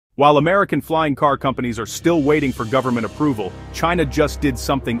While American flying car companies are still waiting for government approval, China just did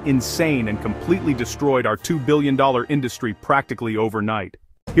something insane and completely destroyed our $2 billion industry practically overnight.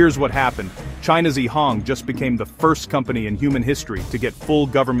 Here's what happened. China's EHang just became the first company in human history to get full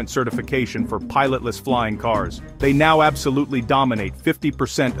government certification for pilotless flying cars. They now absolutely dominate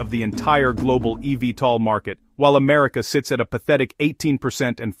 50% of the entire global eVTOL market, while America sits at a pathetic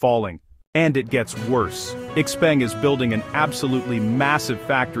 18% and falling. And it gets worse. XPeng is building an absolutely massive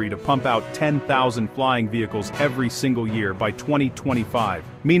factory to pump out 10,000 flying vehicles every single year by 2025.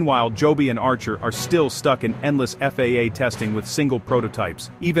 Meanwhile, Joby and Archer are still stuck in endless FAA testing with single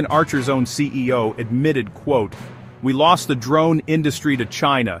prototypes. Even Archer's own CEO admitted, quote, "We lost the drone industry to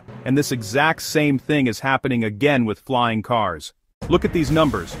China, and this exact same thing is happening again with flying cars." Look at these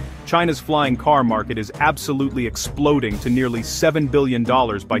numbers. China's flying car market is absolutely exploding to nearly $7 billion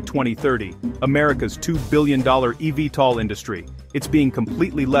by 2030. America's $2 billion eVTOL industry. It's being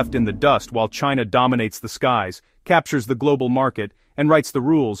completely left in the dust while China dominates the skies, captures the global market, and writes the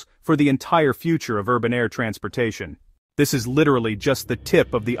rules for the entire future of urban air transportation. This is literally just the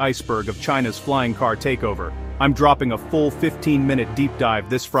tip of the iceberg of China's flying car takeover. I'm dropping a full 15-minute deep dive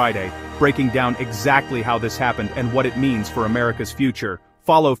this Friday, breaking down exactly how this happened and what it means for America's future.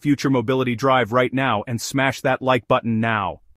 Follow Future Mobility Drive right now and smash that like button now.